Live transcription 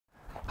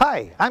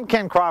Hi, I'm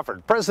Ken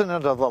Crawford,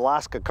 president of the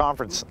Alaska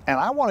Conference, and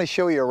I want to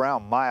show you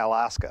around my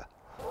Alaska.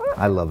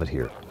 I love it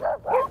here.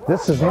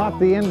 This is not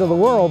the end of the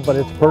world, but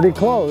it's pretty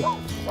close.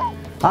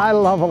 I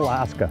love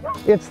Alaska.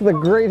 It's the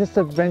greatest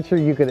adventure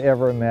you could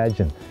ever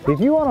imagine.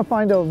 If you want to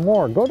find out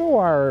more, go to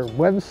our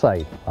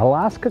website,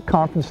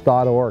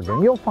 alaskaconference.org,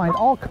 and you'll find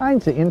all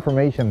kinds of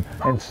information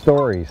and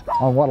stories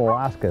on what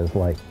Alaska is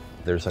like.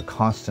 There's a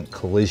constant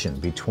collision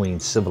between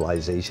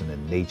civilization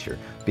and nature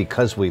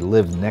because we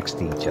live next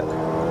to each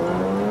other.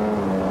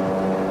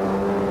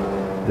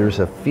 There's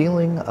a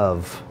feeling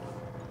of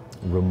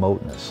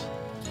remoteness,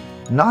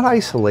 not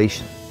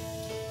isolation,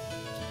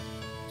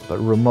 but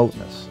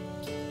remoteness.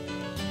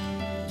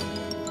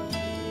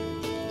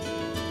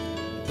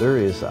 There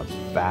is a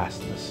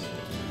vastness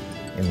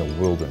in the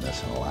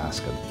wilderness in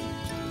Alaska.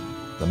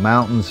 The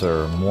mountains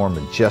are more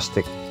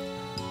majestic.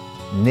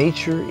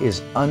 Nature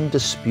is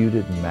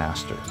undisputed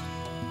master.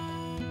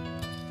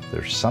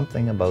 There's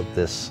something about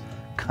this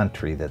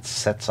country that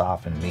sets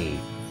off in me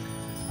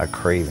a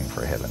craving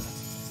for heaven.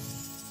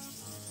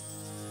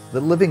 The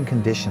living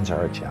conditions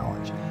are a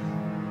challenge,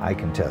 I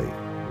can tell you.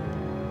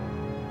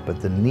 But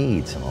the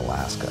needs in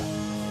Alaska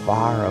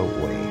far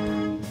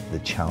outweigh the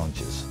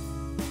challenges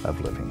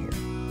of living here.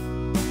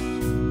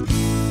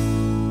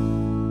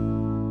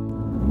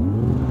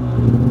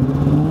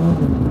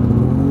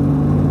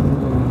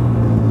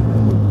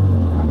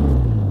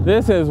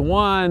 This is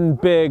one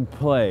big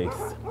place.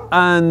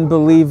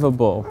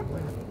 Unbelievable.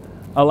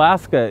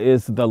 Alaska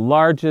is the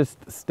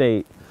largest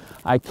state.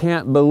 I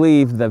can't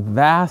believe the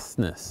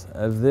vastness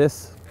of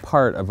this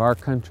part of our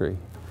country.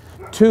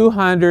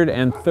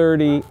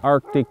 230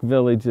 Arctic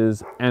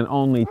villages, and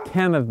only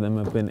 10 of them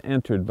have been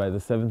entered by the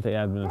Seventh-day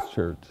Adventist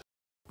Church.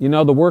 You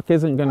know, the work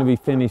isn't going to be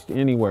finished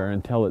anywhere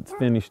until it's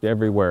finished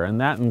everywhere,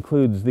 and that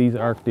includes these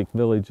Arctic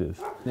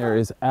villages. There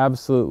is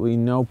absolutely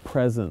no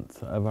presence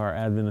of our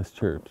Adventist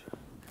Church.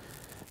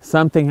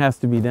 Something has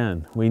to be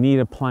done. We need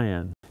a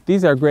plan.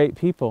 These are great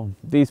people.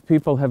 These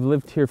people have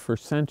lived here for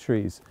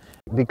centuries.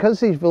 Because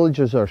these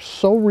villages are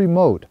so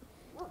remote,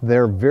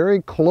 they're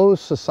very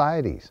closed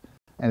societies,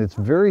 and it's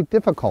very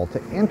difficult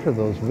to enter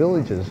those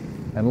villages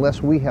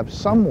unless we have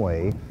some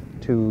way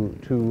to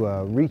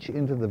reach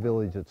into the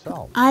village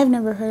itself. I've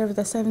never heard of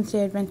the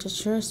Seventh-day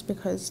Adventist Church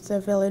because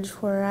the village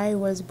where I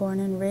was born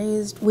and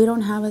raised, we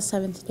don't have a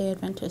Seventh-day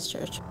Adventist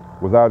Church.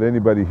 Without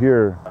anybody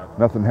here,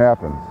 nothing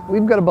happens.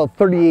 We've got about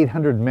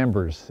 3,800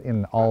 members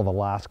in all of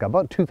Alaska,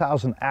 about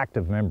 2,000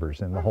 active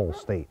members in the whole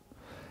state.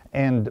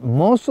 And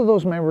most of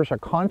those members are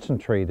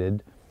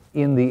concentrated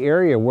in the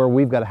area where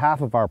we've got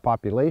half of our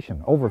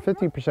population. Over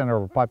 50% of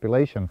our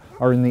population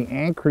are in the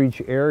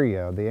Anchorage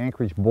area, the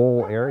Anchorage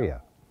Bowl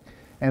area.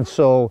 And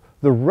so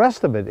the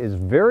rest of it is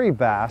very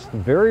vast,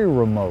 very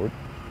remote,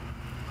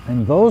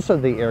 and those are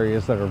the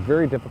areas that are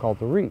very difficult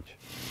to reach.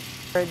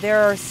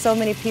 There are so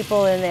many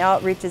people in the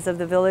outreaches of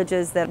the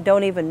villages that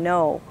don't even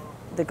know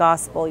the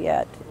gospel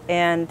yet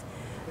and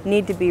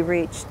need to be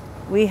reached.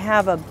 We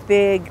have a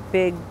big,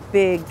 big,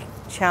 big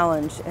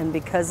challenge, and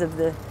because of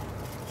the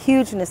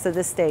hugeness of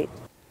the state.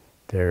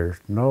 There's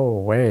no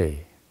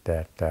way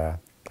that the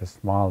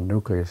small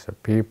nucleus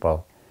of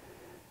people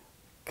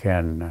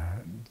can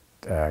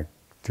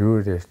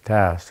do this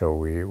task, so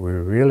we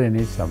really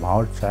need some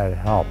outside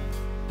help.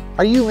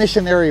 Are you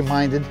missionary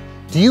minded?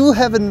 Do you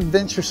have an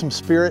adventuresome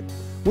spirit?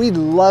 We'd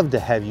love to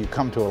have you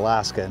come to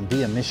Alaska and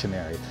be a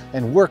missionary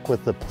and work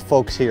with the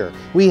folks here.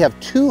 We have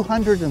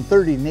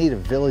 230 native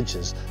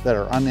villages that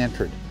are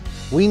unentered.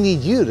 We need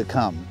you to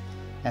come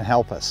and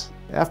help us.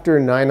 After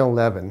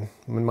 9/11,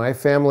 when my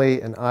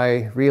family and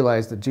I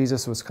realized that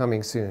Jesus was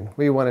coming soon,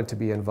 we wanted to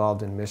be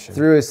involved in mission.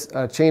 Through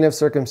a chain of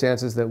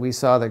circumstances that we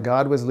saw that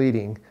God was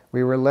leading,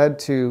 we were led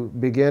to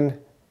begin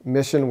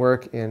mission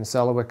work in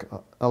Selawik,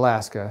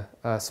 Alaska,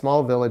 a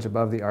small village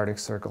above the Arctic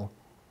Circle.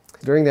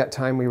 During that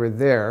time we were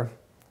there,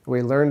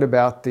 we learned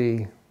about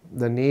the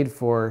need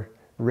for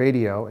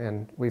radio,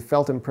 and we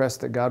felt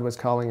impressed that God was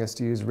calling us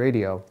to use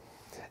radio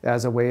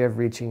as a way of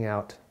reaching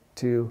out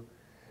to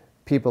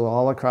people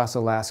all across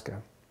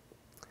Alaska.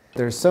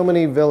 There's so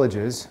many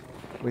villages,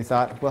 we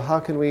thought, well, how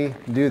can we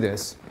do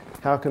this?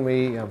 How can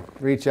we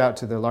reach out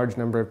to the large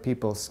number of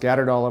people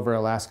scattered all over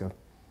Alaska?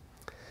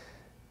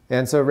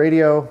 And so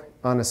radio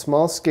on a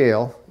small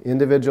scale,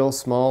 individual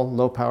small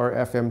low power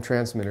FM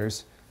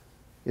transmitters,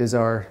 is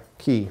our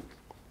key.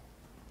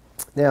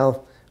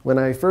 Now, when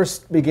I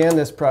first began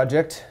this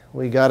project,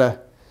 we got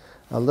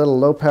a little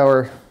low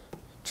power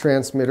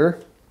transmitter.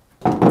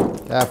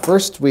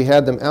 First we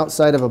had them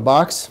outside of a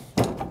box,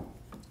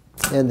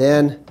 and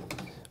then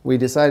we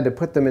decided to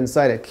put them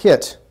inside a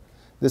kit.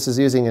 This is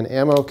using an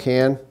ammo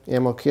can,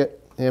 ammo kit,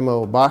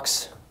 ammo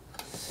box,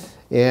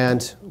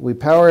 and we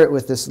power it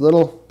with this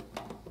little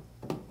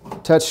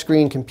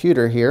touchscreen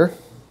computer here.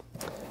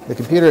 The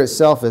computer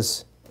itself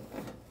is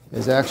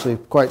actually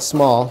quite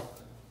small,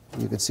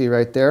 you can see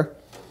right there.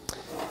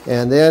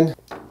 And then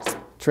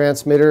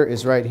transmitter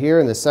is right here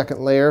in the second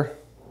layer,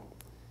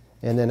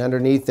 and then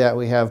underneath that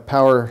we have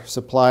power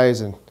supplies,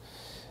 and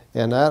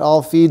that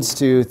all feeds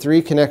to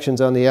 3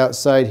 connections on the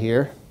outside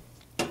here.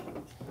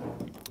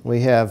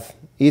 We have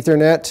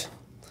Ethernet,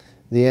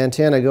 the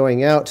antenna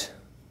going out,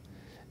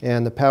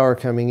 and the power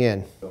coming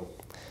in.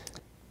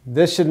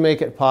 This should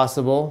make it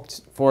possible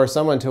for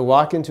someone to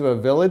walk into a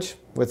village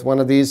with one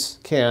of these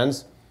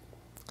cans,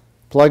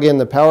 plug in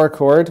the power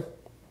cord,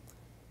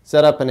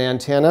 set up an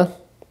antenna,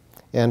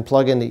 and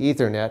plug in the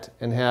Ethernet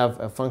and have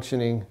a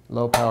functioning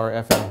low-power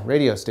FM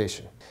radio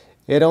station.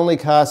 It only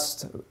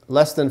costs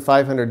less than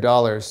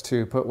 $500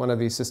 to put one of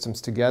these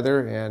systems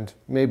together, and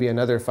maybe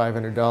another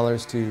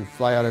 $500 to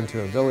fly out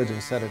into a village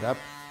and set it up.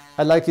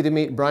 I'd like you to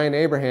meet Brian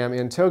Abraham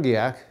in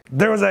Togiak.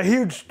 There was a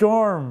huge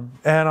storm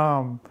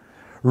and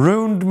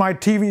ruined my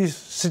TV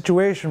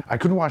situation. I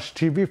couldn't watch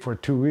TV for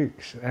 2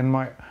 weeks, and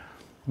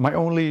my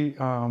only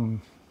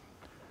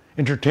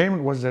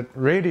entertainment was that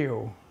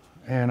radio.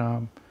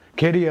 And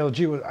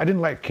KDLG I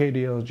didn't like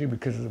KDLG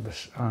because of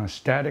the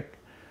static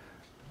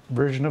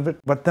version of it.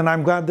 But then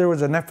I'm glad there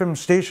was an FM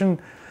station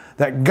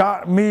that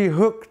got me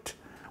hooked.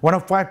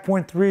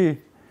 105.3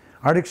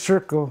 Arctic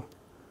Circle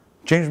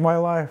changed my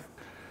life.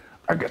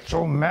 I got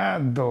so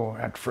mad though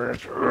at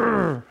first.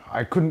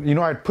 I couldn't, you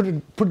know, I'd put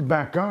it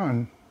back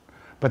on.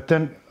 But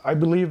then I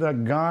believe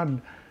that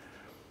God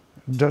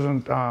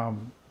doesn't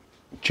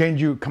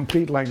change you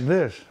complete like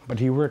this, but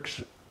He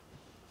works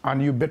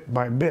on you bit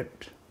by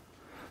bit.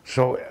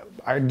 So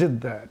I did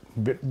that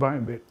bit by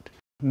bit.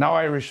 Now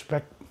I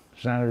respect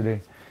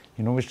Saturday.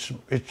 You know,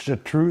 it's the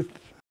truth.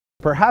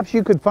 Perhaps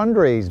you could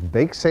fundraise,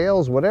 bake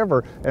sales,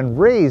 whatever, and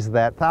raise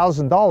that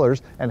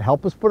 $1,000 and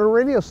help us put a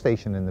radio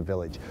station in the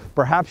village.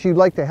 Perhaps you'd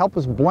like to help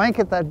us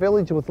blanket that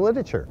village with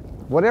literature.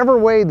 Whatever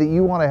way that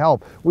you want to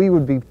help, we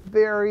would be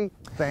very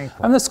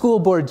thankful. I'm the school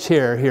board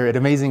chair here at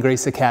Amazing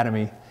Grace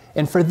Academy,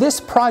 and for this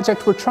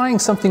project we're trying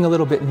something a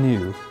little bit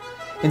new.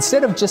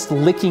 Instead of just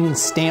licking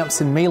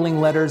stamps and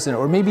mailing letters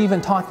or maybe even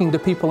talking to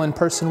people in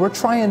person, we're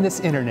trying this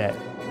internet.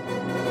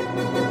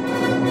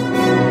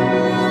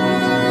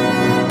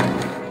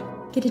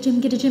 Get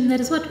a gym, that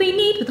is what we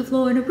need, with a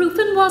floor and a roof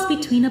and walls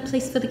between, a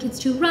place for the kids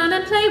to run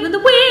and play when the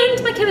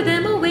wind might carry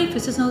them away.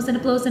 First it snows and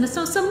it blows and it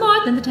snows some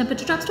more, then the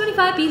temperature drops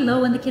 25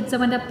 below and the kids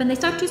wind up and they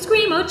start to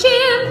scream, oh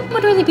gym!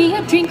 Would really be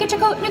a dream, get your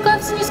coat and your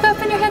gloves and your scarf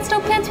and your head,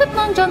 snow pants with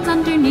long johns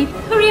underneath.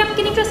 Hurry up,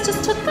 getting dressed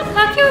just took up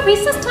half your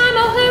recess time,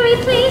 oh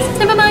hurry please!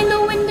 Never mind,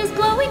 the wind is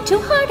blowing too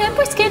hard and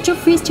we're scared you'll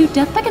freeze to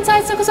death. Back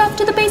inside, circles off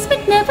to the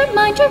basement, never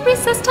mind, your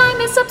recess time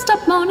is up.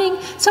 Stop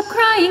moaning, stop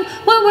crying,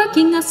 we're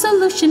working a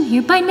solution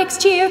here. By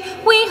next year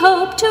we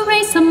hope to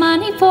raise some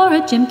money for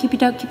a gym. Keep your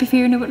doubt, keep your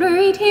fear, never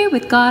worried here.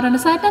 With God on our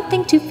side,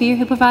 nothing to fear.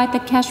 He'll provide the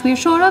cash, we are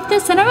sure of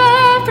this. In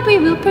our effort we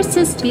will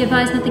persist. Be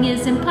advised, nothing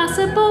is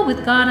impossible.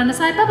 With God on our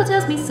side, Bible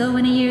tells me so.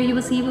 In a year you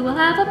will see we will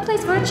have a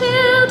place for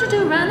children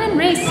to run and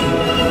race.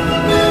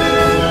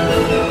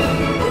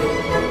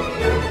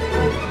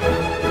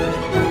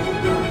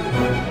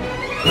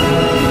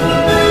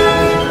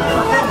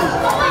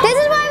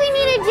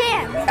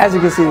 As you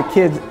can see, the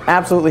kids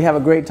absolutely have a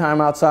great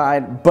time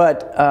outside,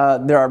 but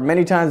there are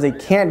many times they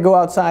can't go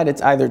outside.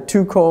 It's either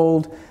too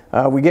cold.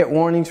 We get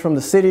warnings from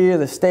the city or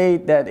the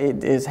state that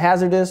it is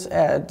hazardous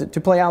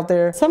to play out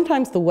there.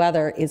 Sometimes the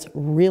weather is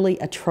really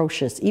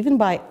atrocious, even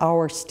by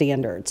our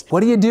standards.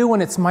 What do you do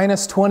when it's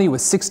minus 20 with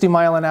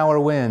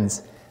 60-mile-an-hour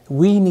winds?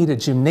 We need a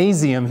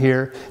gymnasium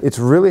here. It's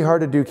really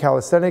hard to do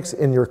calisthenics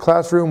in your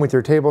classroom with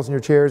your tables and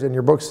your chairs and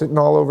your books sitting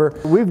all over.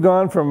 We've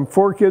gone from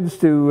 4 kids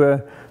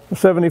to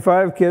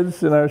 75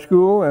 kids in our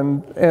school,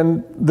 and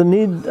the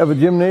need of a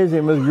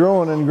gymnasium is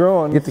growing and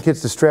growing. Get the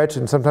kids to stretch,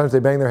 and sometimes they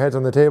bang their heads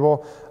on the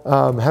table.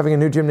 Having a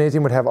new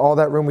gymnasium would have all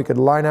that room. We could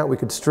line out, we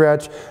could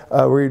stretch.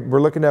 We're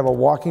looking to have a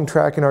walking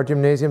track in our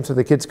gymnasium so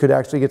the kids could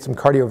actually get some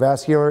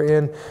cardiovascular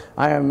in.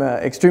 I am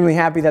extremely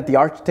happy that the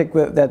architect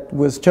that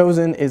was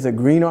chosen is a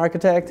green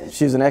architect.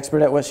 She's an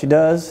expert at what she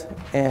does,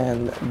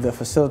 and the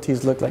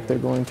facilities look like they're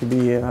going to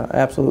be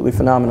absolutely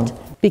phenomenal.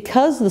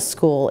 Because the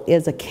school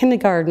is a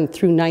kindergarten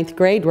through 9th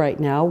grade right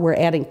now, we're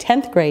adding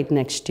 10th grade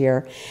next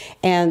year,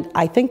 and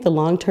I think the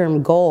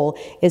long-term goal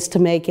is to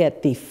make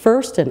it the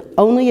first and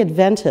only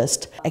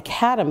Adventist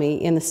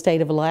academy in the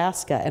state of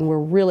Alaska, and we're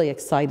really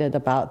excited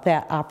about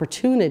that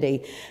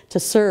opportunity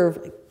to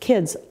serve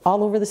kids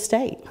all over the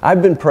state.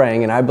 I've been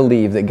praying, and I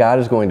believe that God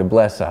is going to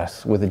bless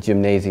us with a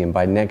gymnasium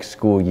by next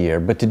school year,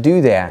 but to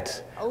do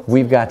that,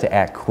 we've got to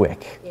act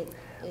quick.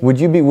 Would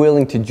you be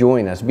willing to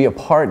join us, be a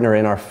partner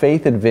in our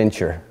faith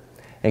adventure,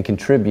 and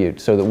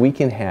contribute so that we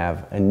can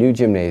have a new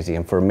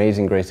gymnasium for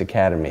Amazing Grace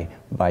Academy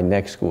by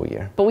next school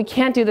year? But we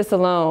can't do this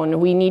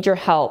alone. We need your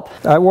help.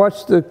 I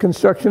watched the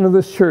construction of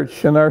this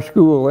church in our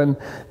school,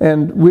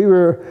 and we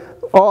were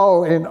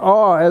all in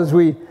awe as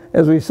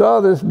we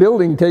saw this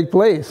building take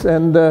place,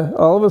 and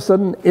all of a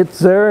sudden it's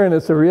there and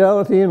it's a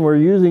reality, and we're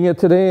using it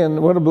today, and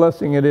what a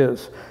blessing it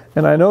is.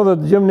 And I know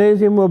that the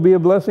gymnasium will be a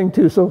blessing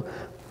too, so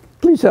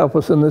please help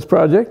us in this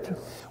project.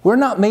 We're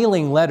not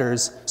mailing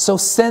letters, so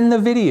send the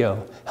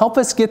video. Help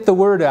us get the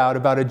word out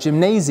about a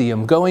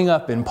gymnasium going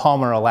up in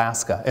Palmer,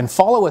 Alaska, and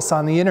follow us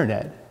on the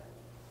internet.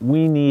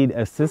 We need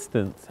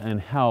assistance and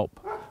help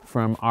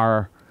from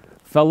our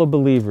fellow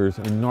believers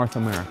in North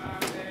America.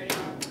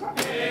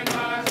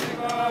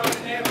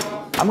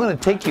 I'm going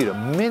to take you to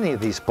many of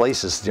these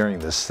places during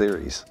this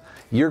series.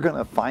 You're going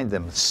to find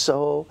them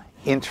so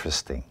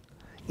interesting.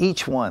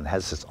 Each one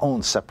has its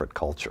own separate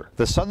culture.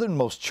 The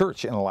southernmost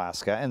church in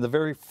Alaska and the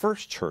very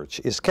first church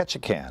is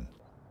Ketchikan.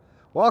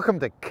 Welcome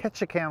to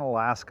Ketchikan,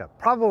 Alaska,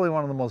 probably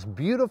one of the most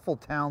beautiful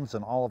towns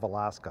in all of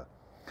Alaska.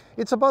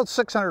 It's about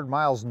 600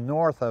 miles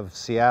north of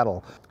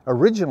Seattle.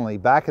 Originally,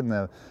 back in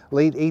the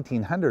late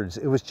 1800s,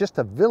 it was just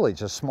a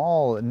village, a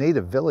small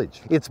native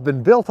village. It's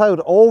been built out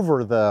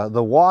over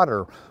the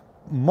water.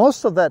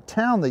 Most of that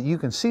town that you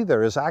can see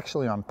there is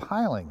actually on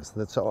pilings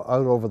that's out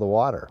over the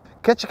water.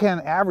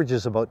 Ketchikan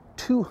averages about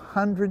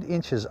 200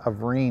 inches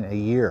of rain a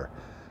year.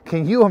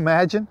 Can you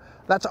imagine?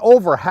 That's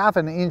over half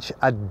an inch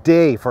a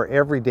day for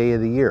every day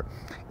of the year.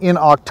 In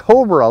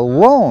October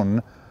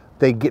alone,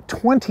 they get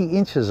 20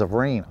 inches of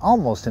rain,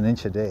 almost an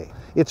inch a day.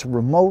 It's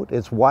remote,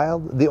 it's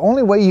wild. The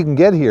only way you can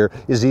get here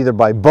is either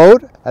by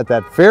boat at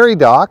that ferry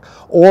dock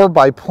or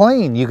by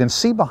plane. You can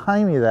see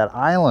behind me that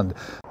island.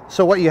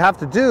 So what you have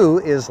to do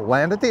is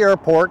land at the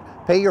airport,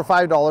 pay your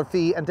 $5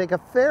 fee, and take a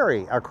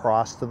ferry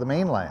across to the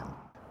mainland.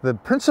 The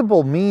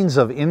principal means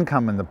of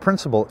income and the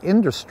principal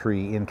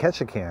industry in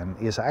Ketchikan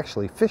is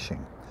actually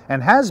fishing,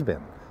 and has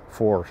been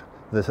for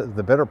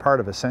the better part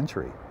of a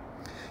century.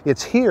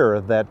 It's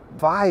here that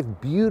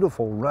 5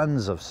 beautiful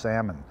runs of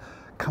salmon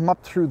come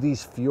up through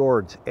these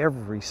fjords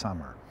every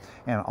summer.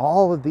 And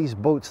all of these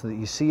boats that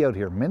you see out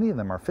here, many of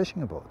them are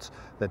fishing boats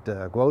that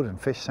go out and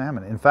fish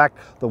salmon. In fact,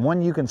 the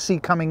one you can see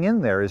coming in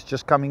there is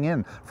just coming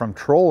in from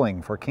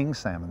trolling for king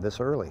salmon this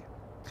early.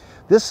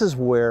 This is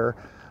where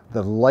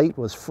the light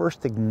was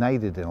first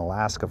ignited in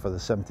Alaska for the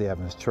Seventh-day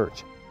Adventist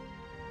Church.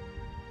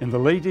 In the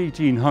late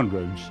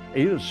 1800s,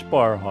 Ada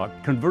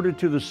Sparhawk converted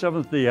to the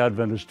Seventh-day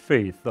Adventist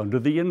faith under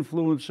the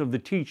influence of the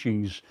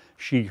teachings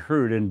she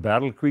heard in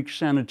Battle Creek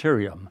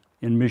Sanitarium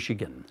in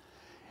Michigan.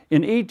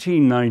 In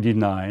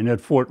 1899,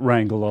 at Fort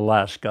Wrangell,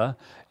 Alaska,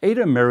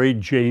 Ada married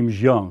James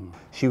Young.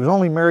 She was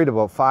only married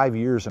about 5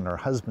 years and her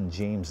husband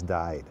James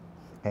died.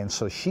 And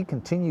so she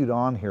continued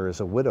on here as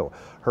a widow.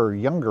 Her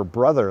younger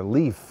brother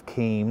Leif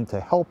came to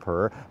help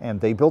her, and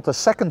they built a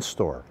second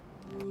store.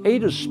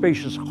 Ada's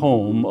spacious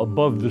home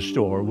above the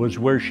store was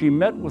where she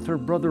met with her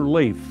brother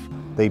Leif.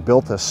 They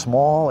built a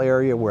small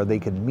area where they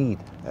could meet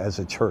as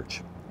a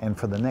church. And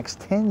for the next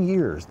 10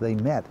 years, they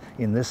met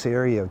in this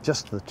area,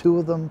 just the two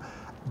of them.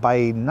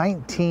 By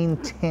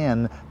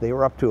 1910, they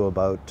were up to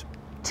about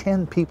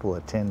 10 people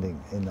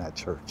attending in that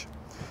church.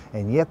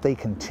 And yet they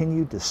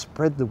continued to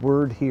spread the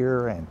word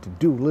here and to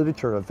do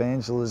literature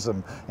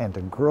evangelism and to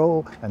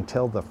grow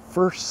until the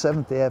first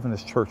Seventh-day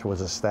Adventist Church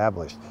was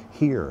established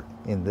here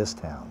in this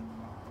town.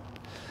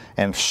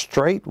 And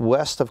straight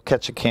west of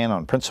Ketchikan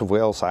on Prince of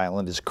Wales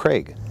Island is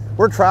Craig.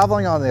 We're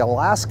traveling on the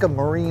Alaska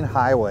Marine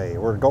Highway.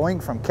 We're going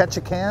from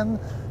Ketchikan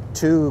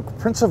to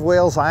Prince of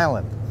Wales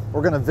Island.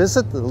 We're going to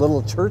visit the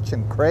little church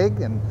in Craig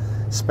and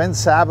spend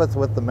Sabbath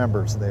with the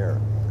members there.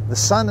 The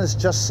sun is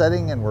just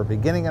setting and we're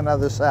beginning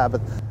another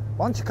Sabbath.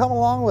 Why don't you come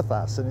along with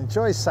us and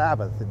enjoy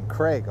Sabbath in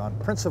Craig on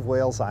Prince of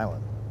Wales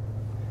Island.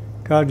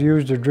 God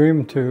used a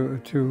dream to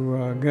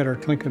get our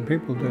Tlingit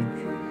people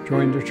to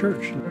join the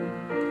church.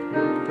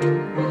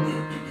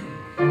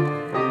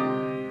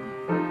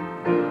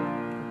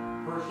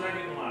 First,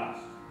 second,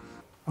 last.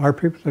 Our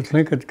people at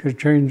Tlingit could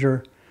change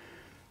their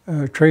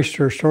trace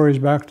their stories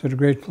back to the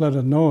Great Flood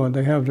of Noah.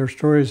 They have their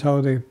stories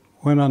how they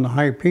went on the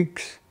high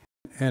peaks.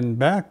 And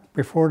back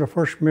before the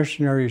first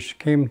missionaries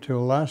came to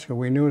Alaska,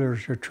 we knew there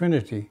was a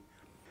Trinity.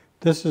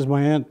 This is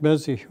my Aunt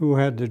Bessie, who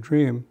had the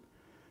dream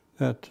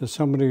that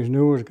somebody who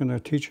knew was going to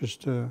teach us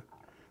to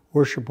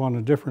worship on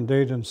a different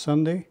day than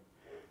Sunday.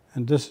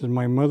 And this is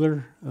my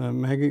mother,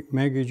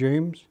 Maggie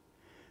James.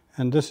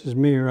 And this is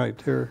me right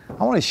there.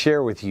 I want to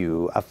share with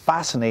you a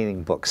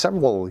fascinating book.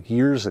 Several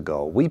years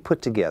ago, we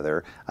put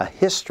together a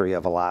history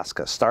of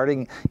Alaska,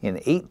 starting in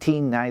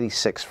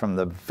 1896 from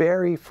the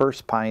very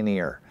first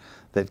pioneer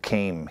that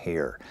came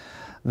here.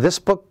 This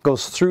book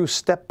goes through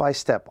step by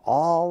step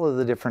all of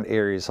the different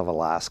areas of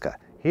Alaska.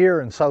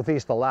 Here in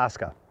Southeast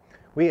Alaska,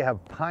 we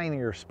have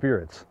pioneer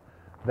spirits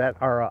that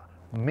are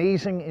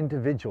amazing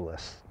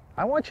individualists.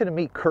 I want you to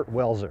meet Kurt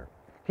Welser.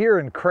 Here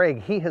in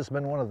Craig, he has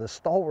been one of the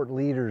stalwart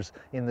leaders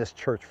in this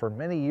church for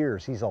many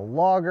years. He's a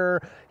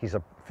logger, he's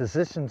a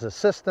physician's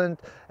assistant,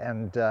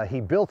 and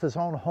he built his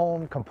own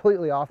home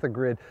completely off the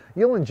grid.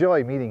 You'll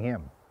enjoy meeting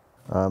him.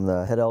 I'm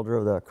the head elder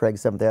of the Craig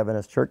Seventh-day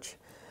Adventist Church.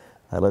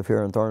 I live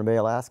here in Thornton Bay,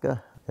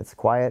 Alaska. It's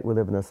quiet. We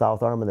live in the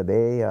south arm of the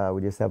bay.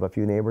 We just have a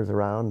few neighbors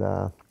around.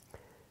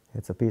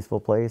 It's a peaceful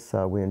place.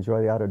 We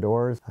enjoy the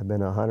outdoors. I've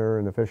been a hunter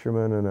and a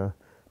fisherman and a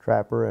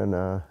trapper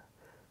and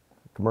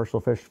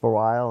commercial fished for a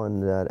while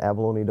and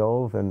abalone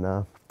dove, and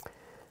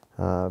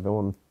I've been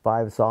on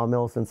 5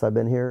 sawmills since I've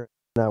been here.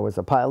 I was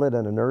a pilot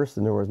and a nurse,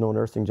 and there was no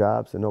nursing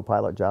jobs and no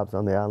pilot jobs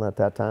on the island at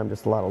that time,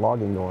 just a lot of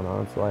logging going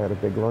on, so I had a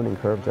big learning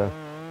curve to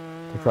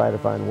try to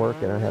find work,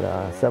 and I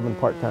had 7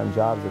 part-time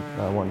jobs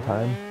at one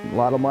time. A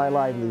lot of my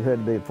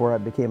livelihood before I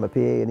became a PA,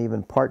 and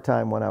even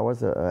part-time when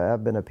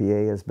I've been a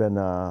PA, has been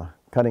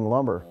cutting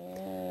lumber.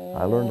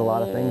 I learned a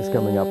lot of things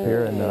coming up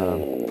here, and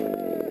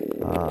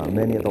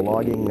Many of the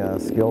logging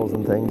skills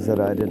and things that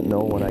I didn't know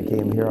when I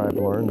came here, I've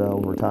learned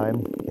over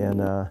time,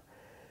 and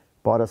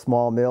bought a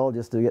small mill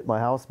just to get my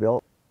house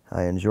built.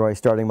 I enjoy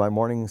starting my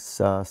mornings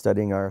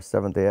studying our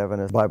Seventh-day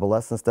Adventist Bible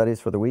lesson studies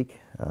for the week.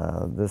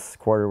 This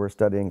quarter we're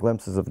studying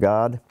Glimpses of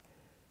God.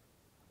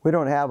 We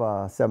don't have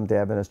a Seventh-day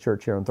Adventist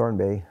church here in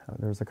Thornton.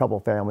 There's a couple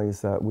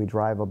families. We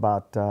drive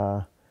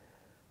about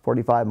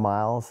 45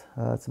 miles.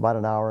 It's about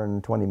an hour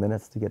and 20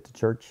 minutes to get to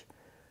church.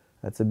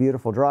 It's a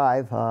beautiful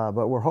drive,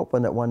 but we're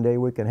hoping that one day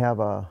we can have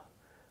a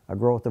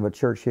growth of a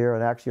church here.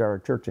 And actually our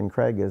church in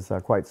Craig is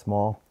quite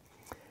small.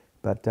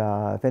 But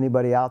if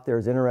anybody out there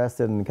is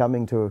interested in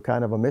coming to a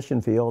kind of a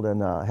mission field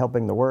and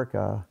helping the work,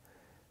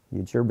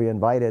 you'd sure be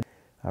invited.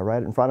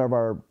 Right in front of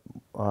our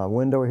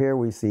window here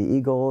we see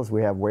eagles,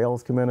 we have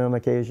whales come in on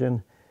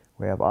occasion,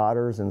 we have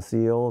otters and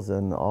seals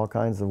and all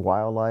kinds of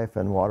wildlife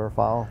and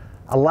waterfowl.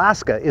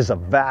 Alaska is a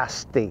vast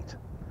state.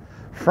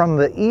 From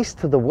the east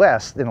to the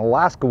west in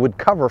Alaska would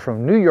cover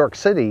from New York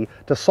City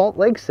to Salt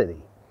Lake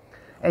City.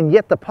 And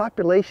yet the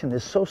population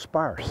is so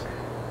sparse.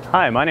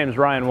 Hi, my name is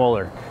Ryan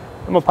Wooler.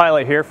 I'm a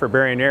pilot here for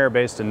Berrien Air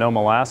based in Nome,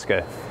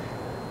 Alaska.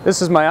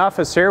 This is my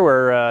office here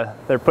where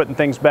they're putting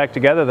things back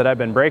together that I've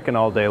been breaking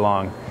all day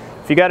long.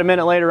 If you got a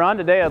minute later on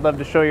today, I'd love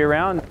to show you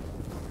around.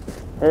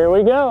 Here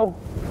we go.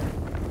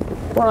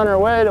 We're on our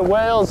way to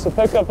Wales to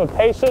pick up a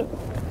patient,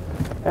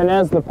 and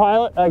as the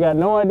pilot, I got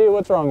no idea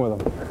what's wrong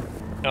with him.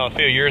 A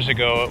few years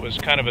ago, it was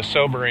kind of a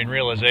sobering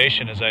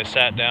realization as I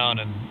sat down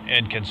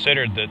and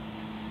considered that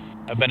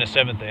I've been a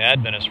Seventh-day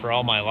Adventist for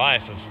all my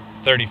life, of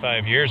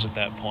 35 years at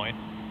that point,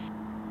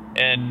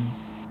 and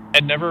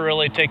had never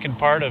really taken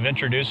part of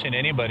introducing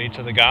anybody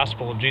to the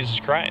gospel of Jesus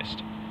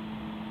Christ.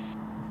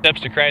 Steps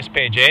to Christ,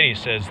 page 80,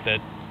 says that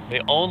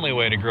the only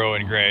way to grow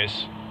in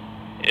grace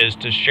is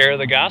to share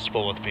the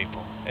gospel with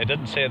people. It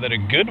doesn't say that a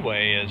good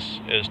way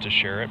is to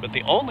share it, but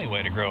the only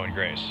way to grow in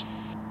grace.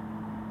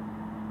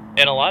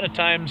 And a lot of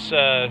times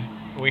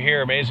we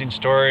hear amazing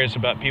stories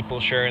about people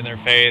sharing their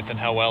faith and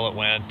how well it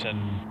went,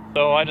 and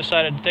so I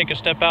decided to take a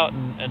step out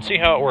and see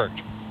how it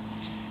worked.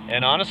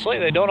 And honestly,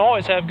 they don't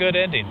always have good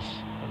endings.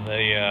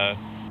 The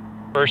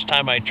first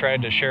time I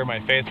tried to share my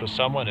faith with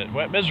someone, it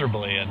went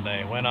miserably, and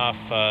they went off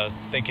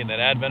thinking that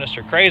Adventists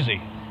are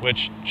crazy,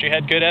 which she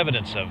had good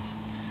evidence of.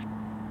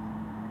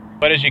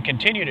 But as you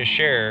continue to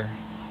share,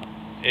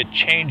 it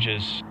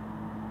changes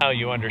how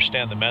you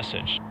understand the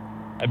message.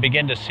 I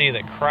begin to see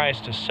that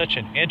Christ is such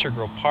an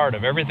integral part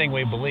of everything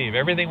we believe.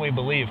 Everything we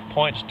believe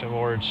points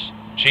towards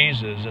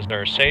Jesus as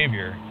our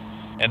Savior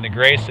and the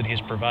grace that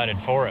He's provided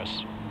for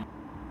us.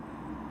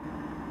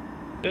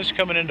 This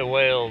coming into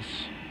Wales.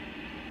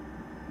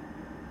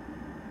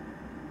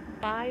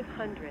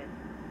 500.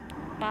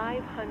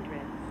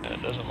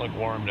 It doesn't look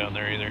warm down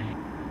there either.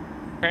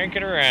 Crank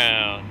it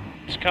around.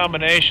 It's a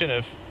combination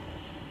of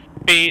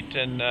feet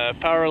and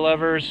power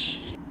levers,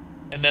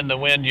 and then the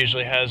wind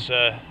usually has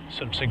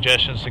some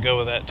suggestions to go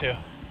with that too.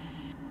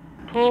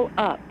 Pull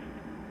up.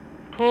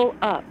 Pull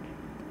up.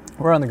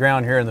 We're on the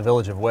ground here in the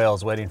village of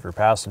Wales waiting for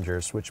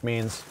passengers, which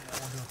means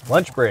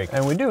lunch break.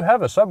 And we do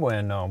have a subway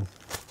in Nome,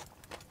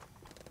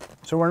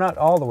 so we're not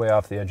all the way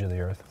off the edge of the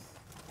earth.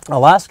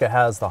 Alaska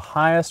has the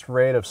highest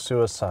rate of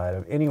suicide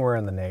of anywhere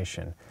in the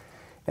nation.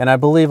 And I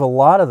believe a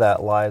lot of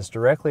that lies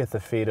directly at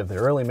the feet of the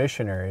early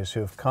missionaries who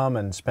have come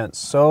and spent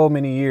so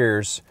many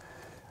years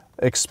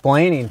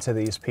explaining to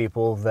these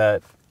people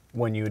that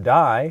when you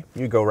die,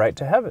 you go right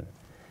to heaven.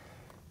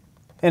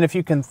 And if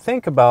you can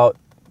think about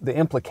the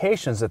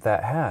implications that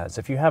that has,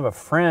 if you have a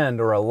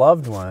friend or a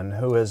loved one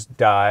who has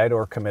died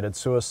or committed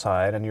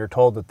suicide and you're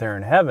told that they're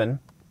in heaven,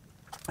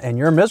 and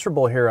you're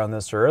miserable here on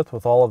this earth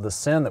with all of the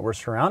sin that we're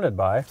surrounded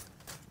by,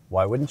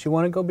 why wouldn't you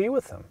want to go be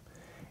with them?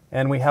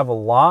 And we have a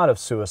lot of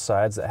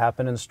suicides that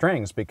happen in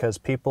strings because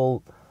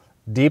people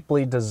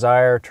deeply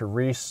desire to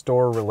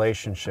restore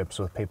relationships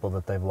with people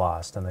that they've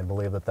lost, and they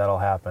believe that that'll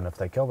happen if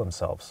they kill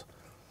themselves.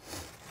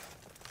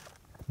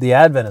 The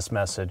Adventist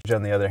message,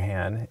 on the other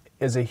hand,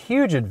 is a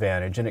huge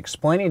advantage in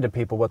explaining to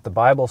people what the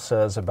Bible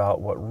says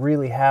about what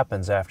really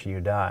happens after you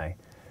die.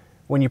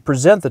 When you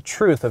present the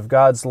truth of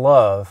God's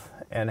love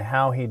and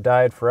how He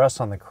died for us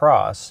on the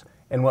cross,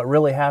 and what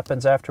really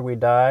happens after we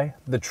die,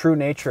 the true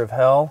nature of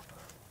hell,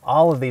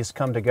 all of these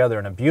come together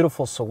in a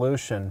beautiful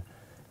solution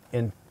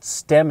in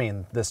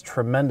stemming this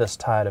tremendous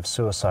tide of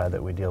suicide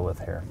that we deal with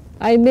here.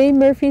 I'm May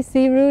Murphy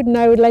Searood, and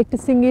I would like to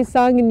sing you a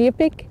song in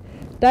Yupik.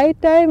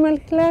 Daitai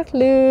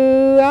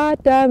malklachlu,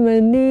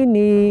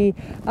 atamanini,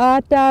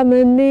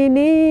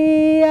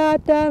 atamanini,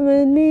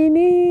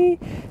 atamanini.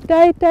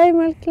 Daitai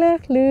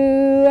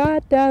malklachlu,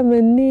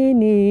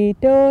 atamanini,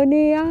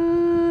 toni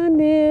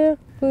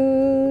anirfut.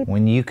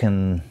 When you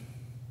can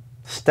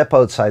step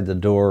outside the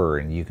door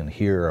and you can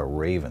hear a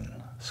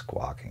raven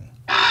squawking.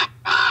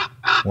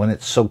 When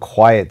it's so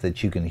quiet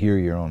that you can hear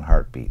your own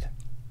heartbeat.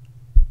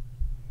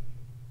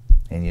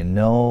 And you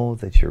know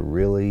that you're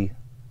really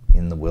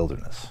in the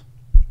wilderness.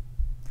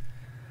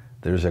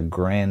 There's a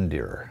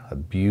grandeur, a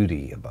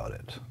beauty about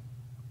it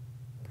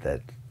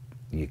that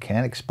you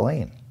can't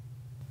explain.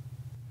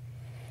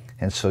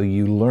 And so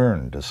you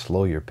learn to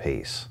slow your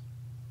pace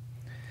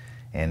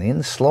And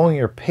in slowing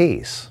your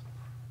pace,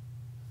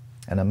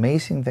 an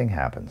amazing thing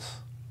happens.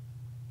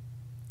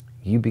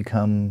 You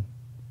become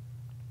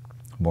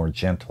more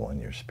gentle in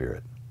your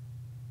spirit.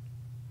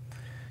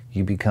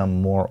 You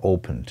become more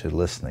open to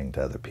listening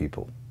to other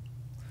people.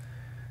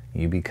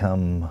 You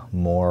become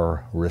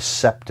more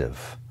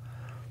receptive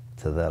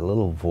to that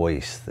little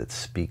voice that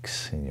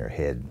speaks in your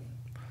head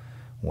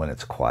when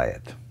it's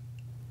quiet.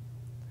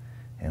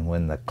 And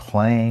when the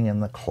clang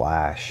and the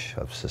clash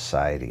of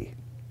society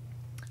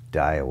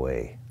die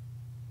away,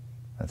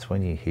 that's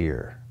when you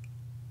hear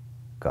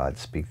God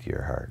speak to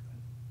your heart.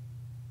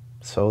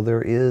 So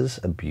there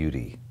is a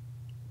beauty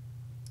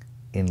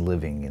in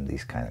living in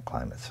these kind of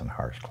climates and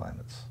harsh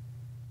climates.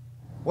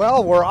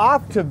 Well, we're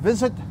off to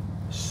visit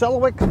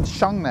Selawik and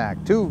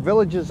Shungnak, two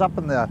villages up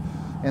in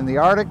the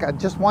Arctic. I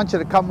just want you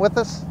to come with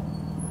us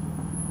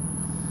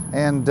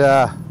and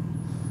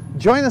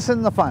join us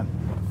in the fun.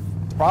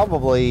 It's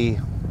probably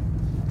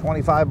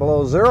 25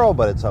 below zero,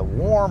 but it's a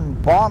warm,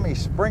 balmy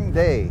spring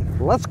day.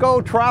 Let's go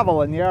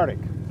travel in the Arctic,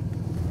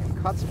 in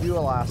Kotzebue,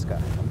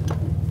 Alaska.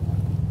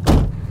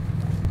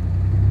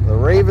 The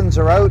ravens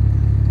are out.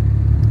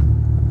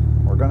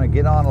 We're going to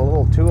get on a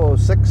little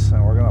 206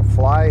 and we're going to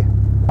fly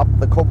up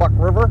the Kobuk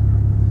River,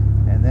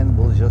 and then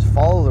we'll just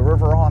follow the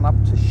river on up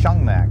to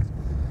Shungnak.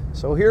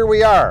 So here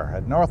we are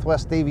at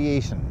Northwest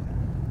Aviation.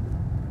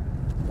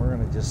 We're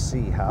going to just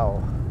see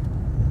how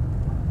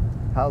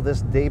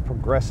this day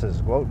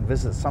progresses. Go out and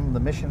visit some of the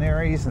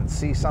missionaries and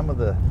see some of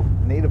the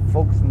native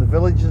folks in the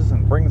villages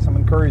and bring some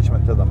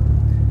encouragement to them.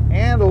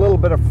 And a little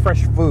bit of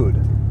fresh food.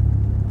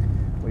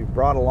 We've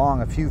brought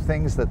along a few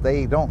things that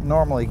they don't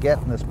normally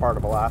get in this part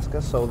of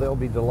Alaska, so they'll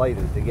be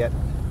delighted to get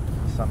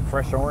some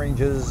fresh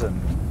oranges and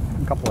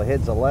a couple of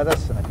heads of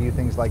lettuce and a few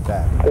things like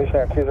that.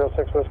 Station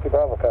 206 Whiskey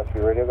Bravo,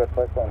 Kotzebue Radio, got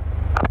flight plan.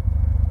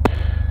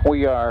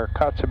 We are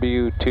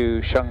Kotzebue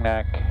to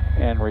Shungnak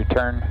and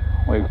return.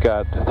 We've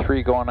got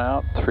 3 going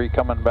out, 3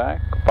 coming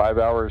back, 5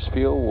 hours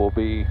fuel. We'll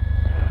be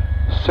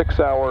 6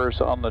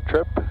 hours on the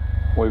trip.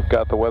 We've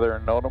got the weather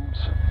and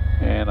NOTAMs,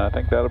 and I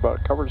think that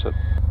about covers it.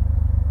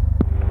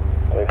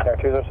 Station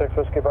 206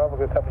 Whiskey Bravo,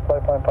 good copy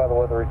flight plan, by the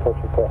weather reports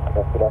request.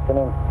 Good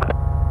afternoon.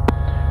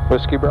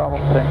 Whiskey Bravo,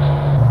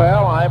 thanks.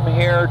 Well, I'm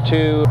here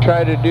to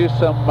try to do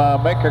some,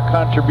 make a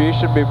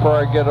contribution before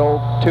I get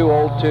too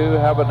old to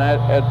have an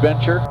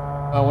adventure.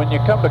 When you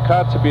come to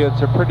Kotzebue,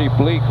 it's a pretty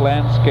bleak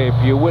landscape.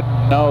 You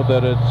wouldn't know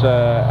that it's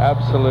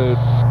absolute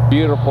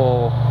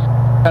beautiful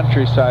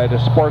countryside, a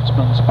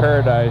sportsman's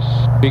paradise,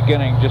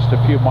 beginning just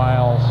a few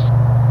miles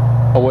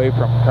away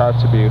from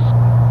Kotzebue.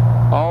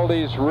 All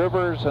these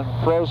rivers and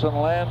frozen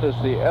land is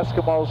the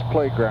Eskimos'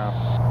 playground.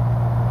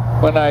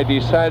 When I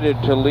decided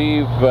to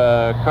leave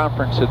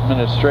conference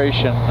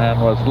administration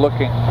and was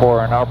looking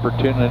for an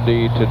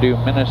opportunity to do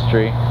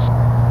ministry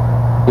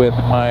with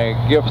my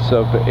gifts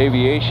of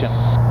aviation,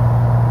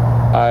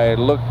 I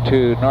looked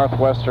to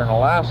northwestern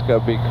Alaska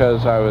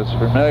because I was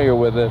familiar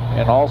with it,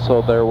 and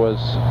also there was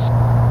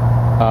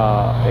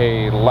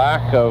a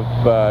lack of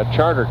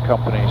charter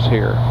companies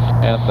here.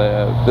 And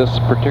this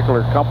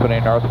particular company,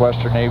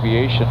 Northwestern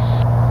Aviation,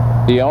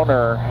 the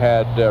owner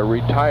had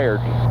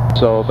retired,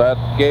 so that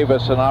gave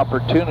us an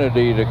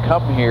opportunity to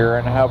come here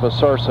and have a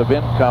source of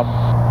income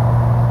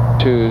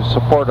to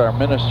support our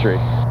ministry.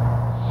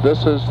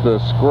 This is the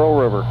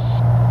Squirrel River.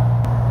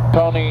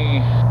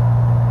 Tony,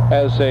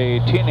 as a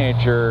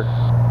teenager,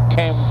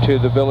 came to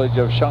the village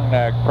of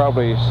Shungnak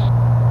probably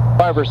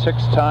 5 or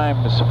 6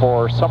 times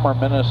for summer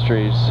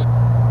ministries,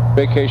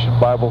 Vacation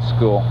Bible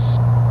School.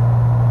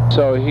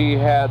 So he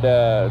had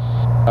a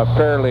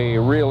fairly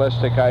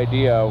realistic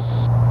idea of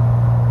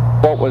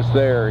what was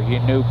there. He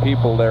knew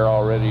people there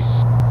already.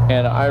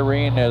 And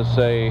Irene is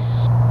a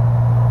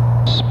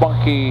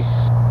spunky,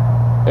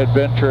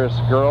 adventurous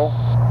girl.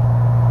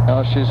 You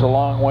know, she's a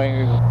long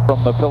way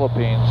from the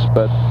Philippines,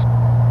 but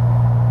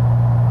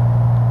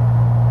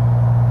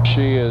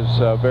she is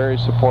very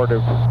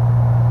supportive.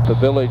 The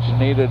village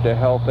needed a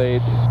health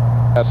aide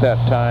at that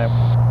time.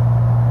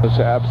 It was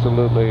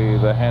absolutely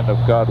the hand of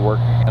God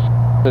working in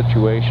the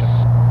situation.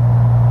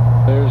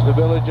 There's the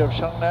village of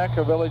Shungnak,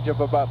 a village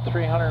of about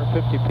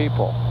 350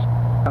 people.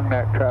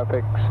 Shungnak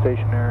traffic,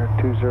 stationer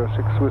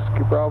 206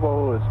 Whiskey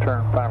Bravo is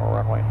turn final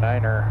runway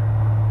 9er,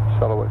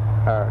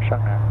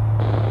 Shungnak.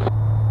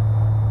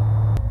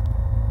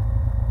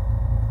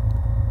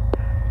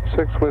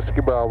 6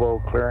 Whiskey Bravo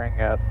clearing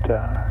at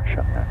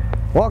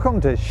Shungnak.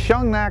 Welcome to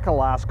Shungnak,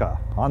 Alaska,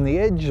 on the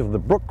edge of the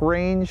Brook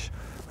Range,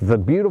 the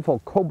beautiful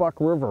Kobuk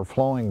River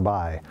flowing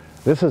by.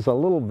 This is a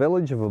little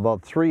village of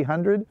about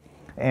 300,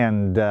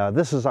 and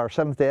this is our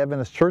Seventh-day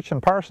Adventist Church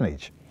and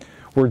Parsonage.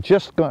 We're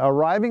just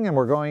arriving, and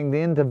we're going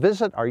in to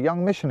visit our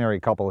young missionary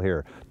couple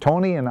here,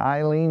 Tony and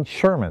Eileen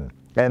Sherman,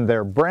 and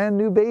their brand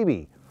new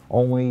baby,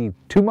 only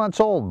 2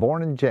 months old,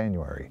 born in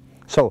January.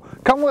 So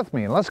come with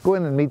me and let's go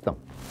in and meet them.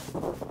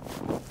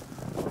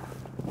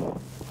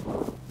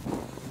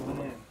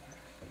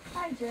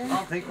 Hi, Jim.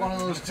 I'll take one of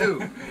those too.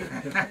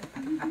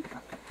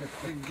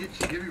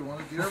 Give you one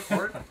at the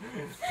airport.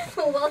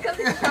 Well, welcome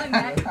to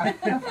Shungnak.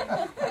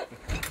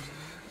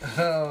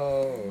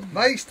 Oh,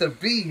 nice to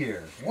be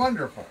here.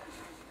 Wonderful.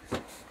 Yeah,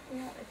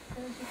 it's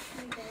so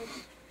excited.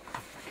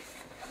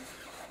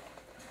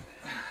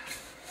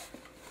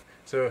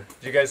 So,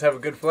 did you guys have a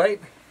good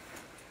flight?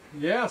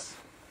 Yes.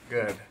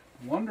 Good.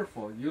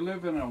 Wonderful. You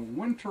live in a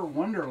winter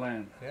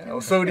wonderland. Yeah,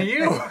 well, so do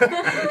you.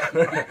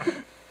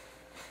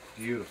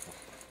 Beautiful.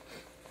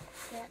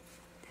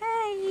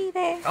 Hey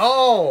there.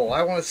 Oh,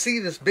 I want to see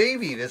this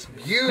baby, this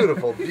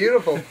beautiful,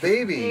 beautiful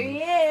baby. There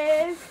he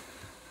is.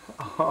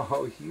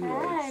 Oh, you Hi,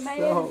 are my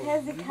so name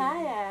is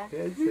Hezekiah.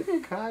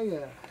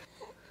 Hezekiah.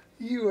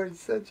 You are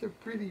such a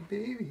pretty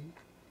baby.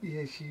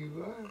 Yes,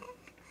 you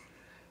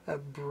are. A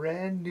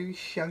brand new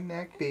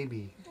Shungnak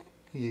baby.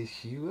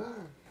 Yes, you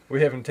are.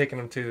 We haven't taken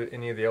him to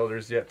any of the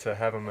elders yet to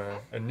have him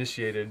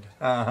initiated.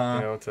 You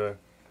know, to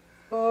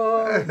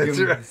give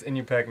him his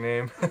Inupiaq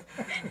name.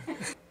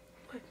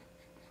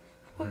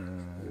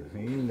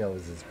 He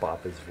knows his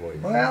papa's voice.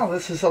 Well,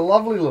 this is a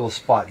lovely little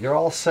spot. You're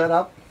all set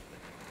up.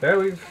 Yeah,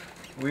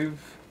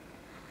 we've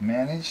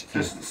managed to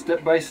just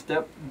step by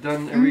step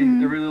done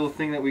every little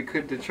thing that we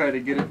could to try to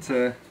get it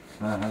to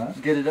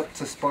get it up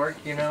to spark,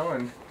 you know.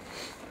 And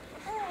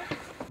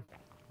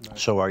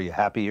so, are you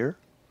happy here?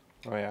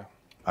 oh yeah,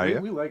 Are you?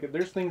 We like it.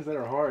 There's things that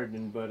are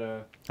hard,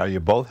 but Are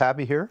you both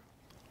happy here?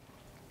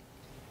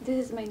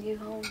 This is my new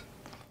home.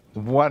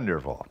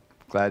 Wonderful.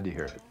 Glad to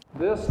hear it.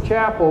 This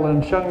chapel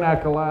in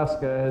Shungnak,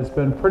 Alaska has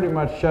been pretty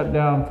much shut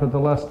down for the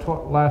last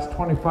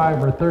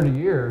 25 or 30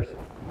 years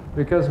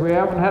because we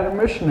haven't had a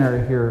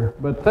missionary here.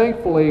 But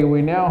thankfully,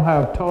 we now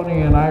have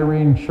Tony and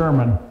Irene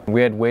Sherman.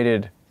 We had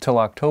waited till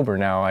October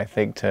now, I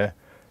think, to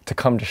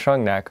come to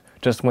Shungnak,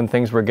 just when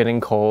things were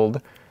getting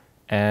cold,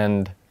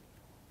 and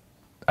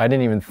I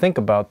didn't even think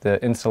about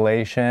the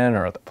insulation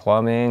or the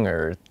plumbing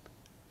or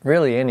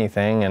really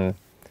anything, and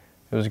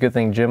it was a good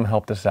thing Jim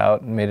helped us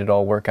out and made it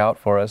all work out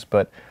for us.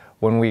 But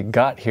when we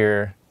got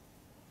here,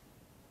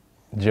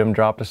 Jim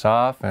dropped us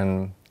off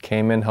and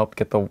came in,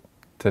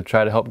 to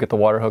try to help get the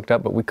water hooked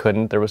up, but we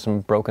couldn't. There were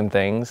some broken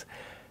things.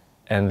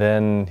 And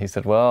then he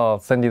said, well, I'll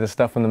send you the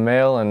stuff in the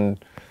mail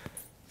and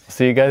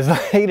see you guys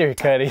later,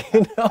 Cuddy.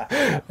 You know?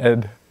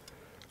 And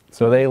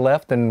so they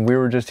left and we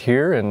were just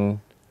here, and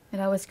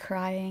I was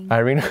crying.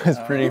 Irene was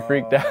pretty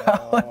freaked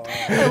out.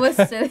 I was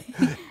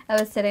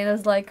sitting, I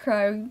was like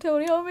crying,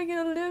 Tony, how am I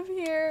gonna live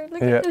here?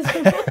 Look at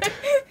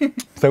this.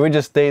 So we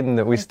just stayed in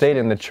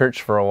the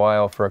church for a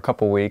while, for a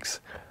couple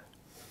weeks,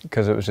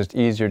 because it was just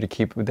easier to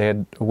keep. They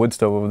had a wood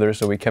stove over there,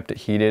 so we kept it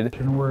heated.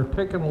 And we're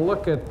taking a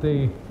look at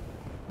the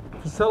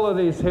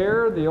facilities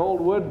here, the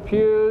old wood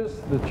pews,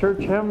 the church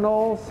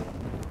hymnals.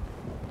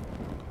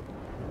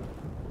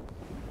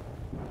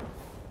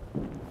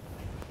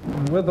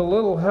 And with a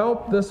little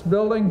help, this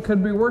building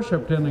could be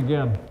worshiped in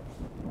again.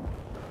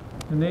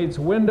 It needs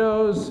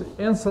windows,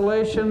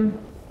 insulation,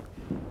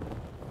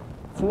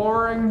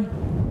 flooring,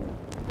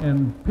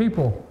 and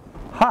people.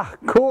 Ha!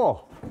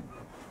 Cool!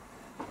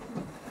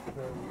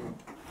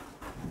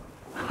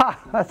 Ha!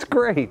 That's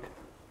great!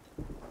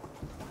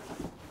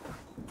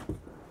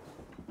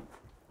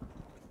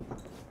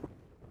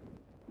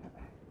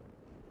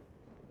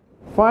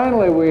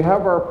 Finally, we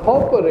have our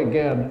pulpit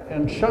again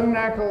in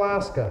Shungnak,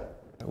 Alaska.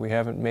 We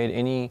haven't made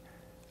any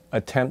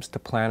attempts to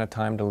plan a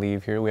time to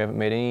leave here. We haven't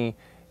made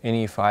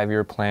any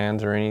 5-year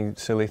plans or any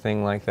silly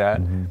thing like that.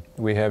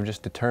 We have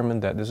just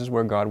determined that this is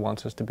where God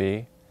wants us to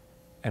be,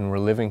 and we're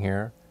living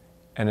here.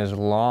 And as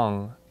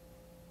long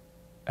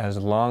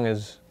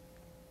as,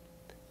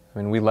 I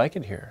mean, we like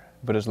it here,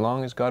 but as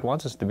long as God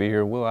wants us to be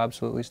here, we'll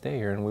absolutely stay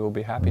here, and we will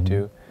be happy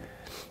to.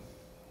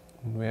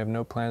 We have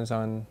no plans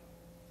on,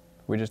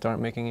 we just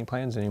aren't making any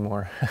plans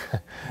anymore.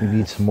 We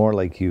need some more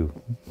like you.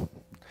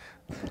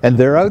 And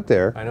they're out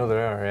there. I know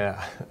there are,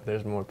 yeah.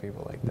 There's more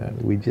people like that.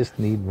 We just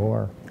need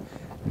more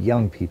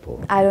young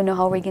people. I don't know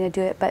how we're gonna do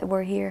it, but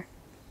we're here,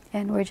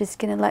 and we're just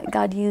gonna let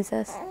God use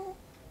us.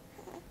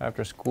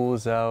 After school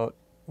is out,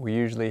 we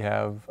usually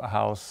have a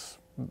house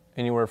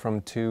anywhere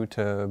from 2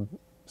 to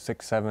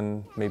 6,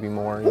 7, maybe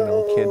more, you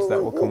know, kids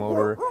that will come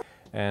over,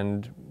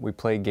 and we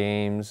play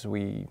games,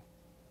 we,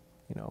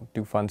 you know,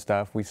 do fun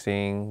stuff, we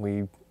sing,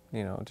 we,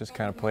 you know, just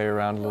kind of play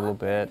around a little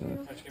bit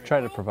and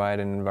try to provide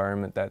an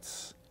environment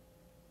that's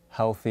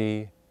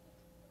healthy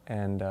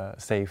and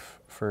safe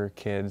for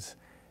kids.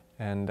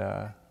 And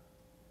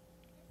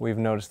we've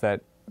noticed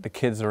that the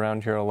kids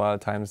around here, a lot of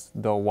times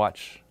they'll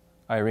watch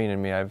Irene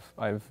and me.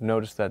 I've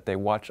noticed that they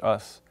watch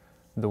us,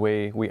 the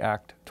way we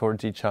act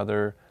towards each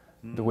other,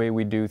 the way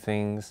we do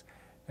things,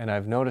 and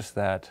I've noticed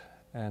that.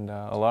 And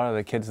a lot of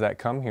the kids that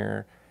come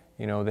here,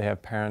 you know, they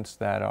have parents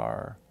that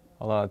are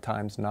a lot of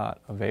times not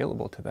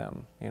available to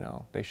them. You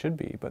know, they should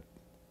be, but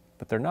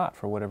they're not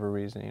for whatever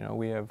reason. You know,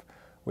 we have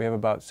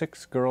about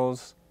 6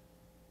 girls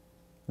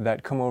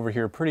that come over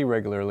here pretty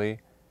regularly,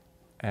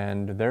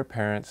 and their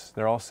parents,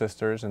 they're all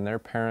sisters, and their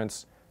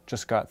parents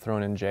just got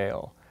thrown in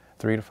jail,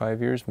 3 to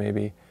 5 years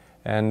maybe,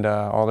 and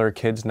all their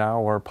kids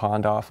now are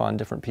pawned off on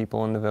different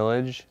people in the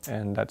village,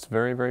 and that's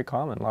very, very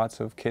common. Lots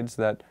of kids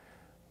that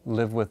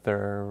live with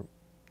their,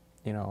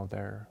 you know,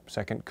 their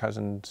second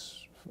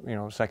cousin's you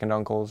know, second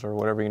uncles or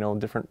whatever, you know,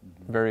 different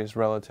various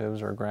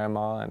relatives or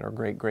grandma and or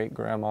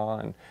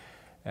great-great-grandma.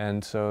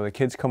 And so the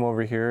kids come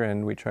over here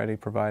and we try to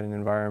provide an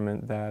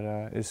environment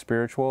that is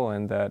spiritual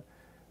and that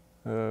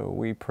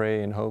we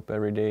pray and hope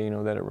every day, you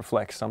know, that it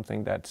reflects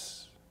something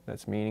that's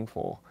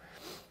meaningful.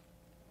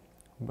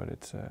 But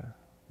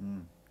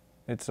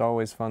it's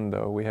always fun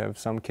though. We have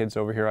some kids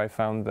over here. I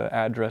found the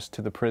address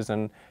to the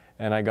prison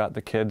and I got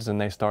the kids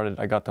and I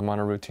got them on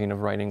a routine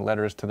of writing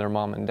letters to their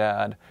mom and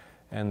dad,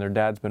 and their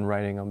dad's been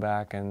writing them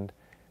back, and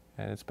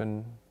it's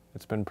been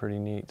pretty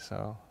neat,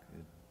 so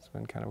it's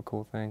been kind of a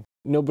cool thing.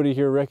 Nobody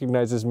here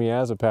recognizes me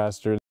as a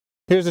pastor.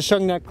 Here's the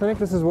Shungnak Clinic.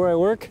 This is where I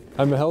work.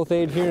 I'm a health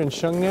aide here in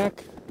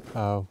Shungnak.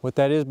 What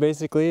that is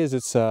basically is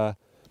it's a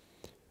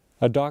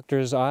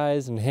doctor's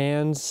eyes and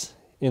hands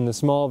in the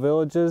small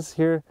villages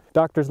here.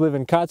 Doctors live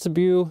in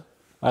Kotzebue.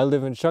 I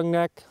live in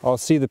Shungnak. I'll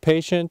see the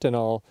patient and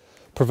I'll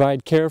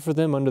provide care for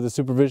them under the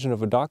supervision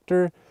of a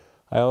doctor.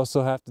 I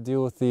also have to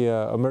deal with the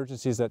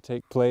emergencies that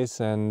take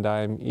place, and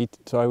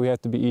so we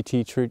have to be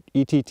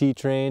ETT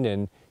trained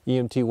and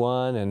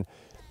EMT1, and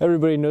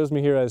everybody knows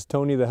me here as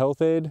Tony the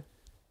health aide,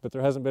 but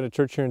there hasn't been a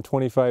church here in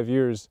 25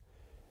 years,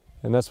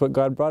 and that's what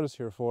God brought us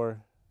here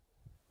for.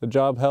 The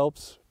job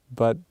helps,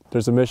 but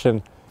there's a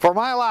mission. For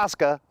My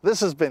Alaska, this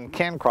has been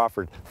Ken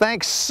Crawford.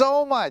 Thanks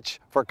so much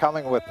for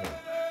coming with me.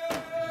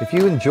 If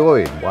you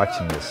enjoyed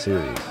watching this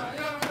series,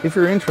 if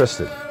you're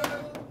interested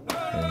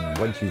in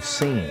what you've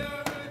seen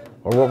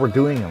or what we're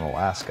doing in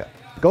Alaska,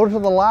 go to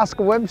the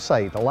Alaska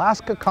website,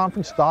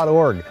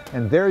 alaskaconference.org,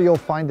 and there you'll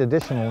find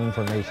additional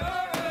information.